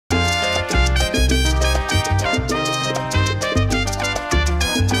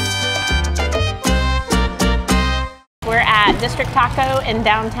District Taco in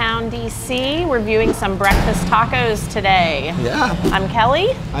downtown DC. We're viewing some breakfast tacos today. Yeah. I'm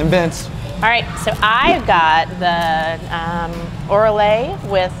Kelly. I'm Vince. All right, so I've got the orale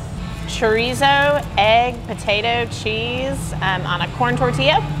with chorizo, egg, potato, cheese on a corn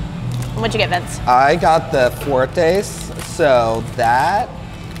tortilla. What'd you get, Vince? I got the Fuertes, so that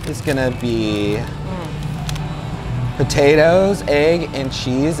is gonna be potatoes, egg, and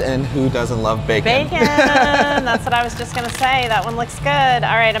cheese, and who doesn't love bacon? Bacon, that's what I was just gonna say. That one looks good.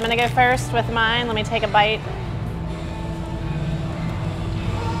 All right, I'm gonna go first with mine. Let me take a bite.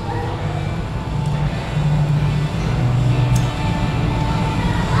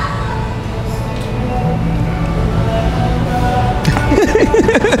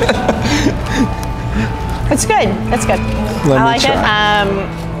 It's good, it's good. I like it.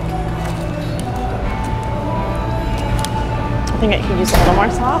 I think it could use a little more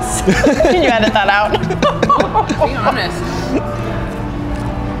sauce. Can you edit that out? Be honest.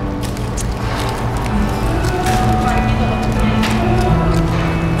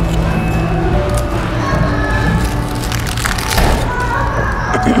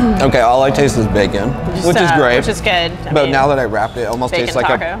 Okay, all I taste is bacon, which is great. Which is good. But now that I wrapped it, it almost tastes like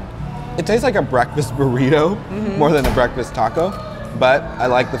taco. It tastes like a breakfast burrito more than a breakfast taco. But I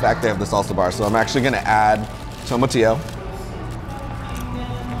like the fact they have the salsa bar, so I'm actually gonna add tomatillo,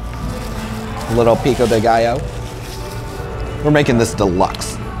 a little pico de gallo. We're making this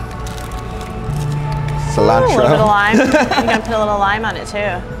deluxe. Cilantro. Ooh, a little bit of lime. You're gonna put a little lime on it too.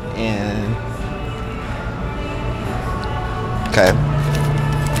 And okay.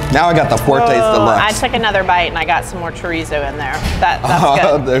 Now I got the Fuertes Deluxe. I took another bite and I got some more chorizo in there. That's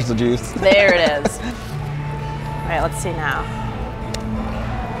good. There's the juice. There it is. All right, let's see now.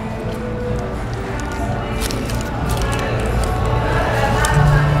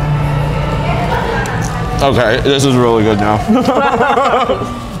 Okay, this is really good now.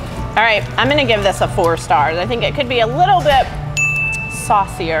 All right, I'm gonna give this a 4 stars. I think it could be a little bit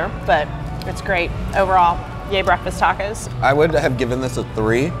saucier, but it's great overall. Yay, breakfast tacos. I would have given this a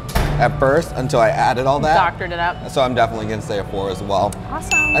 3 at first until I added all that. Doctored it up. So I'm definitely gonna say a 4 as well.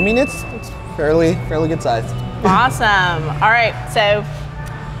 Awesome. I mean, it's fairly good size. Awesome. All right, so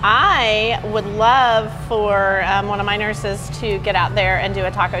I would love for one of my nurses to get out there and do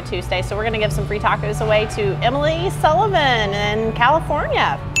a Taco Tuesday. So we're gonna give some free tacos away to Emily Sullivan in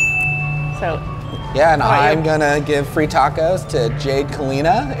California. So. Yeah, and I'm gonna give free tacos to Jade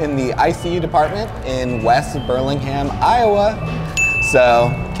Kalina in the ICU department in West Burlingame, Iowa. So,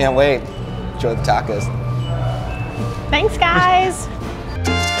 can't wait. Enjoy the tacos. Thanks, guys.